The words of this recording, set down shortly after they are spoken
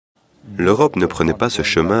L'Europe ne prenait pas ce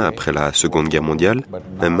chemin après la Seconde Guerre mondiale,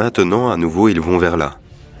 mais maintenant, à nouveau, ils vont vers là.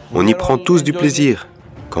 On y prend tous du plaisir.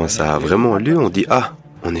 Quand ça a vraiment lieu, on dit « Ah,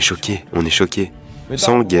 on est choqué, on est choqué ».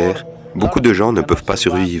 Sans guerre, beaucoup de gens ne peuvent pas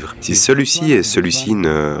survivre si celui-ci et celui-ci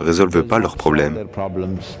ne résolvent pas leurs problèmes.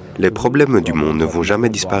 Les problèmes du monde ne vont jamais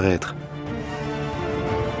disparaître.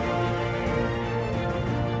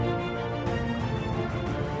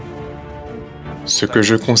 Ce que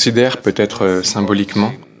je considère peut-être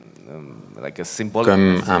symboliquement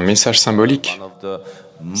comme un message symbolique,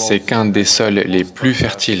 c'est qu'un des sols les plus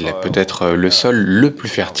fertiles, peut-être le sol le plus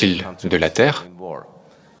fertile de la Terre,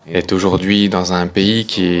 est aujourd'hui dans un pays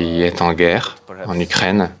qui est en guerre, en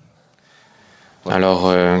Ukraine.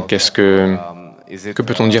 Alors, que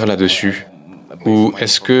peut-on dire là-dessus? Ou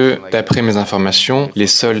est-ce que, d'après mes informations, les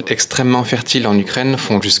sols extrêmement fertiles en Ukraine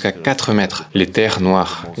font jusqu'à 4 mètres, les terres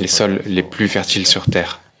noires, les sols les plus fertiles sur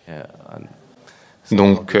Terre?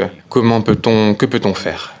 Donc, que peut-on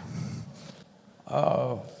faire?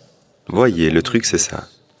 Voyez, le truc c'est ça.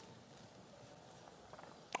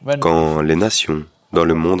 Quand les nations, dans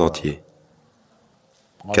le monde entier,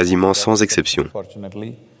 quasiment sans exception,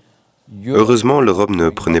 heureusement l'Europe ne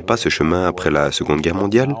prenait pas ce chemin après la Seconde Guerre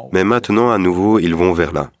mondiale, mais maintenant à nouveau ils vont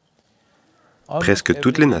vers là. Presque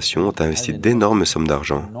toutes les nations ont investi d'énormes sommes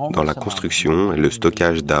d'argent dans la construction et le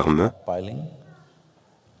stockage d'armes,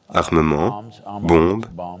 armements, bombes,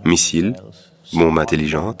 missiles, bombes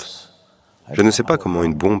intelligentes. Je ne sais pas comment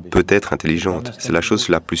une bombe peut être intelligente. C'est la chose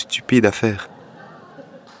la plus stupide à faire.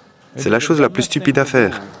 C'est la chose la plus stupide à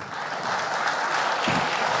faire.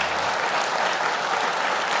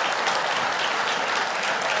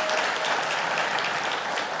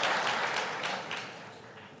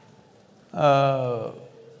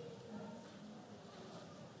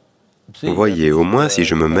 Vous voyez, au moins si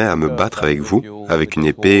je me mets à me battre avec vous, avec une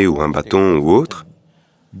épée ou un bâton ou autre,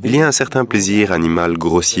 il y a un certain plaisir animal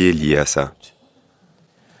grossier lié à ça.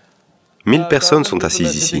 1000 personnes sont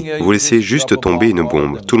assises ici. Vous laissez juste tomber une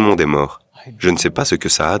bombe, tout le monde est mort. Je ne sais pas ce que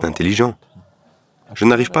ça a d'intelligent. Je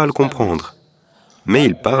n'arrive pas à le comprendre. Mais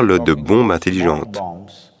ils parlent de bombes intelligentes.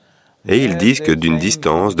 Et ils disent que d'une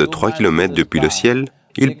distance de 3 km depuis le ciel,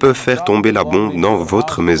 ils peuvent faire tomber la bombe dans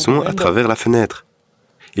votre maison à travers la fenêtre.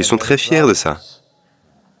 Ils sont très fiers de ça.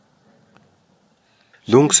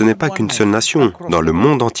 Donc ce n'est pas qu'une seule nation, dans le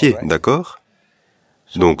monde entier, d'accord?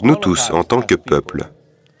 Donc nous tous, en tant que peuple,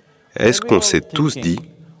 est-ce qu'on s'est tous dit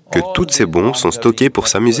que toutes ces bombes sont stockées pour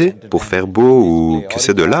s'amuser, pour faire beau ou que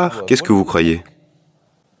c'est de l'art? Qu'est-ce que vous croyez?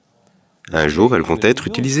 Un jour, elles vont être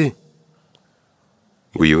utilisées.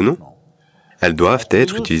 Oui ou non? Elles doivent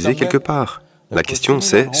être utilisées quelque part. La question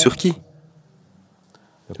c'est sur qui?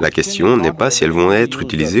 La question n'est pas si elles vont être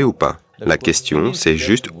utilisées ou pas. La question c'est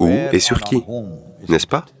juste où et sur qui, n'est-ce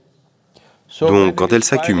pas? Donc quand elles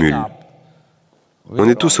s'accumulent, on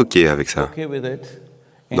est tous OK avec ça.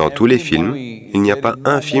 Dans tous les films, il n'y a pas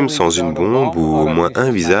un film sans une bombe ou au moins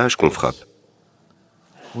un visage qu'on frappe.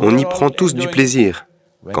 On y prend tous du plaisir.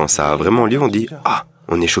 Quand ça a vraiment lieu, on dit « Ah,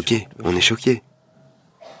 on est choqué, on est choqué ».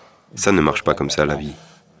 Ça ne marche pas comme ça, la vie.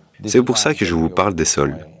 C'est pour ça que je vous parle des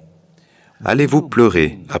sols. Allez-vous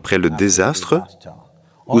pleurer après le désastre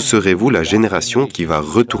ou serez-vous la génération qui va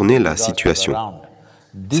retourner la situation?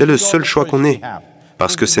 C'est le seul choix qu'on ait,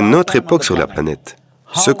 parce que c'est notre époque sur la planète.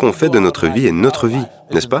 Ce qu'on fait de notre vie est notre vie,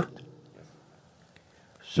 n'est-ce pas?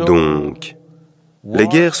 Donc, les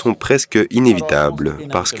guerres sont presque inévitables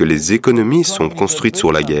parce que les économies sont construites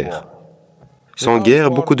sur la guerre. Sans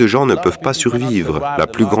guerre, beaucoup de gens ne peuvent pas survivre. La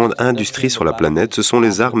plus grande industrie sur la planète, ce sont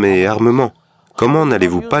les armes et armements. Comment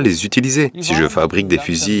n'allez-vous pas les utiliser si je fabrique des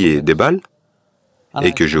fusils et des balles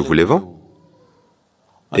et que je vous les vends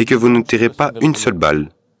et que vous ne tirez pas une seule balle?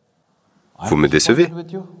 Vous me décevez.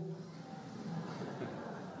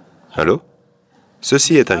 Allô?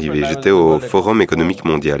 Ceci est arrivé, j'étais au Forum économique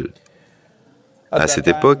mondial. À cette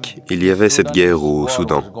époque, il y avait cette guerre au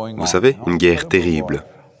Soudan. Vous savez, une guerre terrible.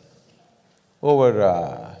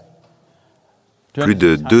 Plus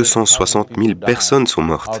de 260 000 personnes sont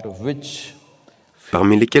mortes,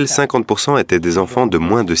 parmi lesquelles 50% étaient des enfants de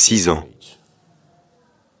moins de 6 ans.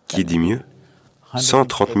 Qui dit mieux?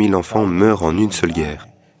 130 000 enfants meurent en une seule guerre.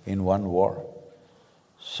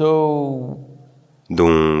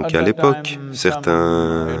 Donc, à l'époque,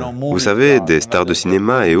 certains, vous savez, des stars de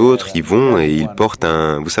cinéma et autres, y vont et ils portent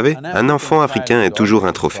un, vous savez, un enfant africain est toujours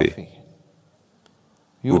un trophée.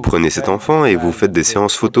 Vous prenez cet enfant et vous faites des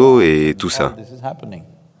séances photos et tout ça.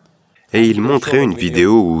 Et ils montraient une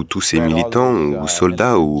vidéo où tous ces militants ou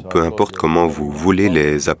soldats, ou peu importe comment vous voulez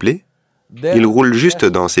les appeler, ils roulent juste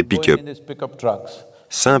dans ces pick-up,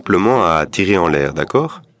 simplement à tirer en l'air,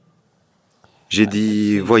 d'accord? J'ai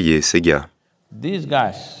dit, voyez, ces gars,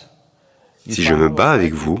 si je me bats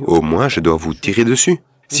avec vous, au moins je dois vous tirer dessus.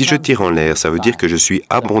 Si je tire en l'air, ça veut dire que je suis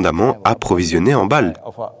abondamment approvisionné en balles.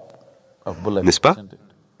 N'est-ce pas?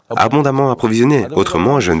 Abondamment approvisionné.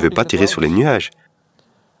 Autrement, je ne vais pas tirer sur les nuages.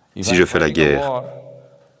 Si je fais la guerre,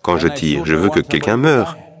 quand je tire, je veux que quelqu'un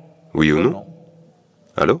meure. Oui ou non?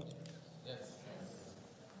 Allô?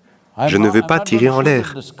 Je ne vais pas tirer en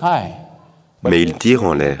l'air. Mais ils tirent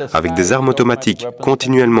en l'air, avec des armes automatiques,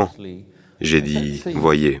 continuellement. J'ai dit,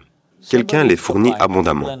 voyez, quelqu'un les fournit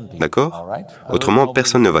abondamment, d'accord? Autrement,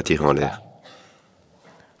 personne ne va tirer en l'air.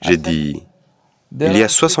 J'ai dit, il y a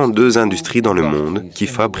 62 industries dans le monde qui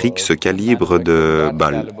fabriquent ce calibre de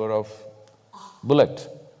balles.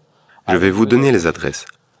 Je vais vous donner les adresses.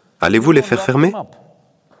 Allez-vous les faire fermer?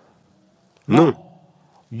 Non.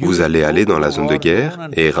 Vous allez aller dans la zone de guerre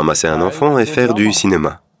et ramasser un enfant et faire du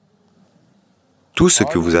cinéma. Tout ce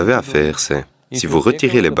que vous avez à faire, c'est, si vous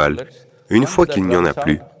retirez les balles, une fois qu'il n'y en a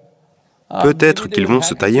plus, peut-être qu'ils vont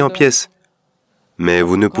se tailler en pièces, mais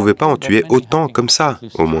vous ne pouvez pas en tuer autant comme ça,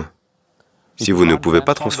 au moins. Si vous ne pouvez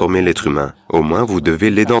pas transformer l'être humain, au moins vous devez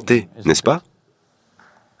l'édenter, n'est-ce pas?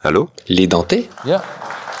 Allô? L'édenter?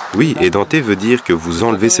 Oui, édenter veut dire que vous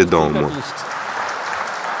enlevez ses dents, au moins.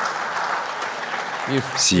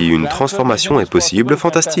 Si une transformation est possible,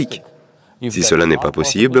 fantastique. Si cela n'est pas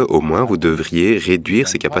possible, au moins vous devriez réduire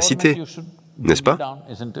ses capacités, n'est-ce pas?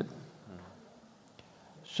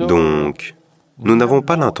 Donc, nous n'avons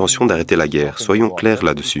pas l'intention d'arrêter la guerre, soyons clairs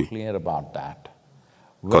là-dessus.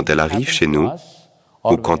 Quand elle arrive chez nous,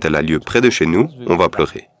 ou quand elle a lieu près de chez nous, on va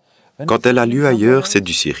pleurer. Quand elle a lieu ailleurs, c'est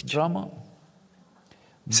du cirque.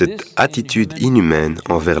 Cette attitude inhumaine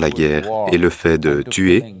envers la guerre et le fait de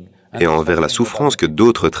tuer, et envers la souffrance que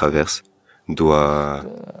d'autres traversent,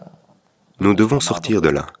 Nous devons sortir de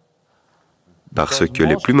là, parce que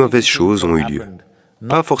les plus mauvaises choses ont eu lieu.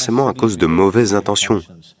 Pas forcément à cause de mauvaises intentions,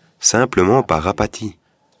 simplement par apathie.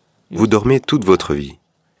 Vous dormez toute votre vie.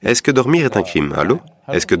 Est-ce que dormir est un crime? Allô?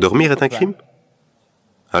 Est-ce que dormir est un crime?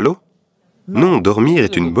 Allô? Non, dormir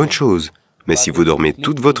est une bonne chose, mais si vous dormez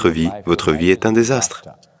toute votre vie est un désastre.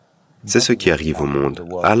 C'est ce qui arrive au monde,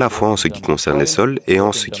 à la fois en ce qui concerne les sols et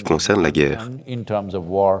en ce qui concerne la guerre.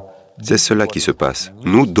 C'est cela qui se passe.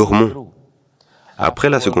 Nous dormons. Après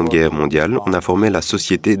la Seconde Guerre mondiale, on a formé la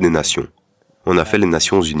Société des Nations. On a fait les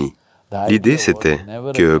Nations Unies. L'idée, c'était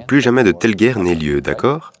que plus jamais de telle guerre n'ait lieu,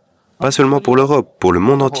 d'accord? Pas seulement pour l'Europe, pour le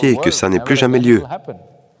monde entier, que ça n'ait plus jamais lieu.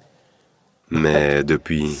 Mais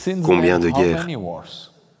depuis combien de guerres?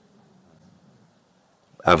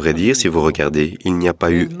 À vrai dire, si vous regardez, il n'y a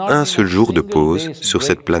pas eu un seul jour de pause sur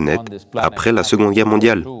cette planète après la Seconde Guerre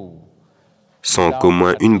mondiale, sans qu'au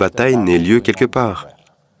moins une bataille n'ait lieu quelque part.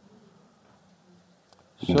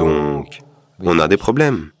 Donc, on a des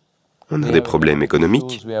problèmes. On a des problèmes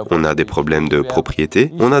économiques, on a des problèmes de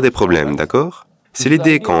propriété, on a des problèmes, d'accord? C'est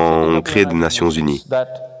l'idée quand on crée des Nations Unies,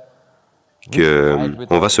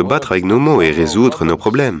 qu'on va se battre avec nos mots et résoudre nos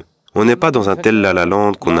problèmes. On n'est pas dans un tel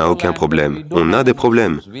la-la-land qu'on n'a aucun problème. On a des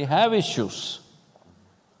problèmes.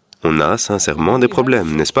 On a sincèrement des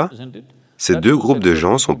problèmes, n'est-ce pas? Ces deux groupes de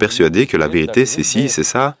gens sont persuadés que la vérité c'est ci, c'est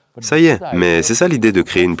ça. Ça y est, mais c'est ça l'idée de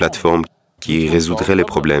créer une plateforme qui résoudrait les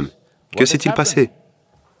problèmes. Que s'est-il passé?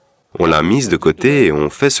 On l'a mise de côté et on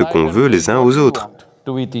fait ce qu'on veut les uns aux autres.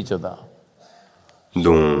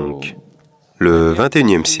 Donc, le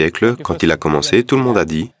 21e siècle, quand il a commencé, tout le monde a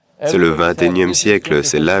dit « C'est le 21e siècle,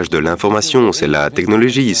 c'est l'âge de l'information, c'est la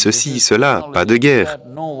technologie, ceci, cela, pas de guerre. »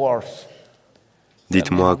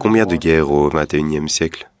 Dites-moi, combien de guerres au 21e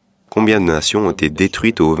siècle? Combien de nations ont été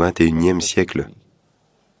détruites au 21e siècle?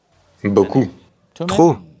 Beaucoup.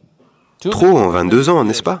 Trop. Trop en 22 ans,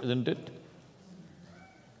 n'est-ce pas?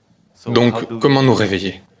 Donc, comment nous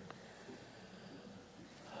réveiller?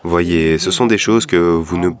 Voyez, ce sont des choses que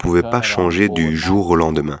vous ne pouvez pas changer du jour au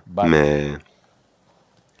lendemain. Mais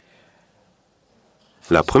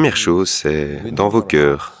la première chose, c'est dans vos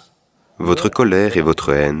cœurs. Votre colère et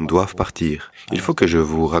votre haine doivent partir. Il faut que je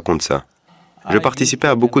vous raconte ça. Je participais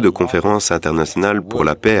à beaucoup de conférences internationales pour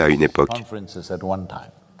la paix à une époque.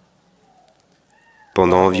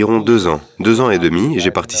 Pendant environ 2 ans et demi,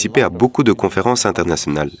 j'ai participé à beaucoup de conférences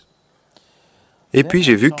internationales. Et puis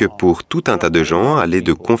j'ai vu que pour tout un tas de gens, aller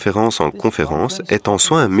de conférence en conférence est en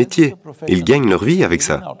soi un métier. Ils gagnent leur vie avec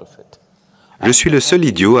ça. Je suis le seul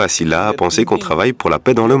idiot assis là à penser qu'on travaille pour la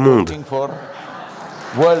paix dans le monde.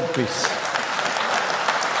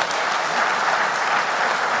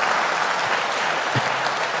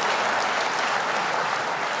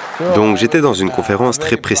 Donc j'étais dans une conférence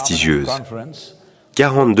très prestigieuse.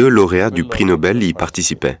 42 lauréats du prix Nobel y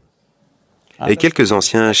participaient. et quelques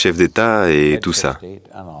anciens chefs d'État et tout ça.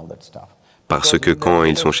 Parce que quand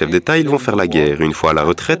ils sont chefs d'État, ils vont faire la guerre. Une fois à la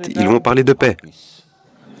retraite, ils vont parler de paix.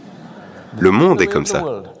 Le monde est comme ça.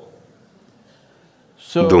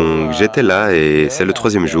 Donc j'étais là et c'est le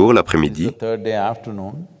 3e jour, l'après-midi.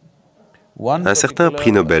 Un certain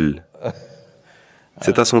prix Nobel.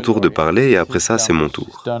 C'est à son tour de parler et après ça, c'est mon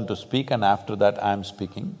tour.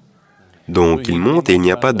 Donc il monte et il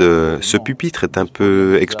n'y a pas de... Ce pupitre est un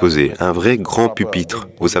peu exposé, un vrai grand pupitre.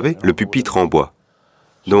 Vous savez, le pupitre en bois.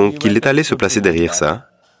 Donc il est allé se placer derrière ça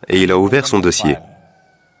et il a ouvert son dossier.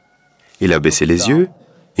 Il a baissé les yeux,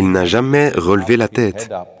 il n'a jamais relevé la tête.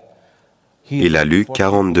 Il a lu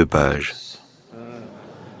 42 pages.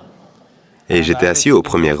 Et j'étais assis au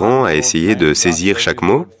premier rang à essayer de saisir chaque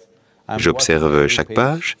mot. J'observe chaque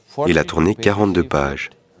page. Il a tourné 42 pages.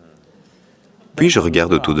 Puis je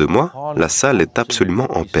regarde autour de moi. La salle est absolument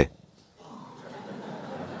en paix.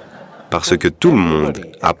 Parce que tout le monde,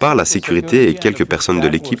 à part la sécurité et quelques personnes de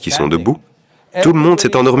l'équipe qui sont debout, tout le monde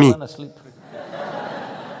s'est endormi.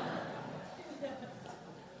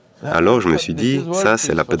 Alors je me suis dit, ça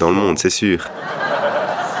c'est la paix dans le monde, c'est sûr.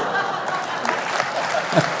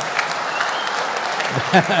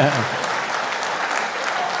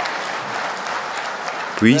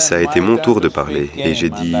 Puis ça a été mon tour de parler et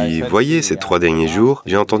j'ai dit, voyez, ces 3 derniers jours,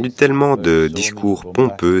 j'ai entendu tellement de discours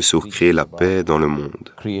pompeux sur créer la paix dans le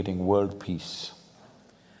monde.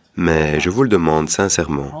 Mais je vous le demande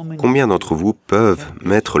sincèrement, combien d'entre vous peuvent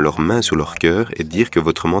mettre leurs mains sur leur cœur et dire que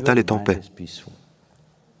votre mental est en paix?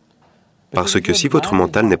 Parce que si votre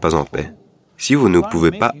mental n'est pas en paix, si vous ne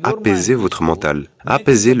pouvez pas apaiser votre mental,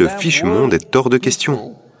 apaiser le fichu monde est hors de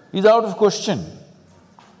question.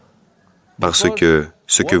 Parce que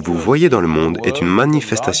ce que vous voyez dans le monde est une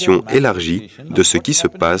manifestation élargie de ce qui se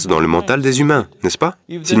passe dans le mental des humains, n'est-ce pas?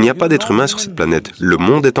 S'il n'y a pas d'être humain sur cette planète, le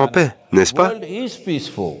monde est en paix, n'est-ce pas?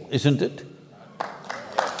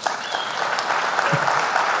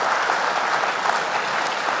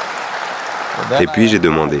 Et puis j'ai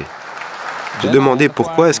demandé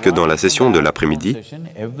pourquoi est-ce que dans la session de l'après-midi,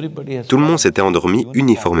 tout le monde s'était endormi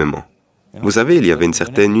uniformément. Vous savez, il y avait une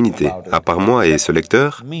certaine unité. À part moi et ce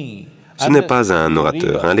lecteur, ce n'est pas un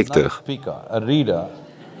orateur, un lecteur.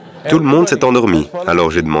 Tout le monde s'est endormi.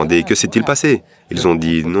 Alors j'ai demandé, que s'est-il passé? Ils ont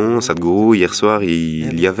dit, non, Sadhguru, hier soir,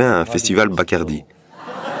 il y avait un festival Bacardi.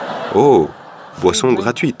 Oh, boisson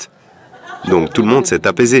gratuite. Donc tout le monde s'est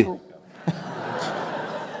apaisé.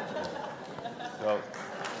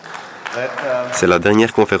 C'est la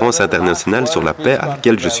dernière conférence internationale sur la paix à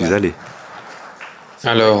laquelle je suis allé.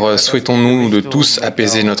 Alors, souhaitons-nous de tous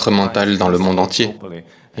apaiser notre mental dans le monde entier?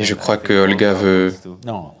 Et je crois que Olga veut...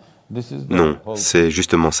 Non, c'est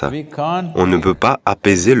justement ça. On ne peut pas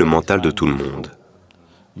apaiser le mental de tout le monde.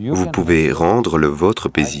 Vous pouvez rendre le vôtre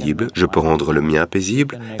paisible, je peux rendre le mien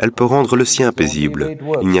paisible, elle peut rendre le sien paisible.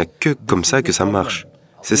 Il n'y a que comme ça que ça marche.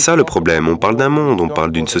 C'est ça le problème, on parle d'un monde, on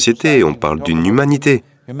parle d'une société, on parle d'une humanité.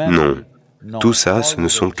 Non, tout ça, ce ne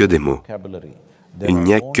sont que des mots. Il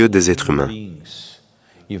n'y a que des êtres humains.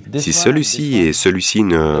 Si celui-ci et celui-ci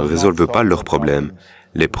ne résolvent pas leurs problèmes,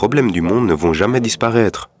 les problèmes du monde ne vont jamais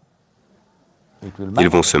disparaître. Ils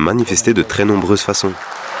vont se manifester de très nombreuses façons.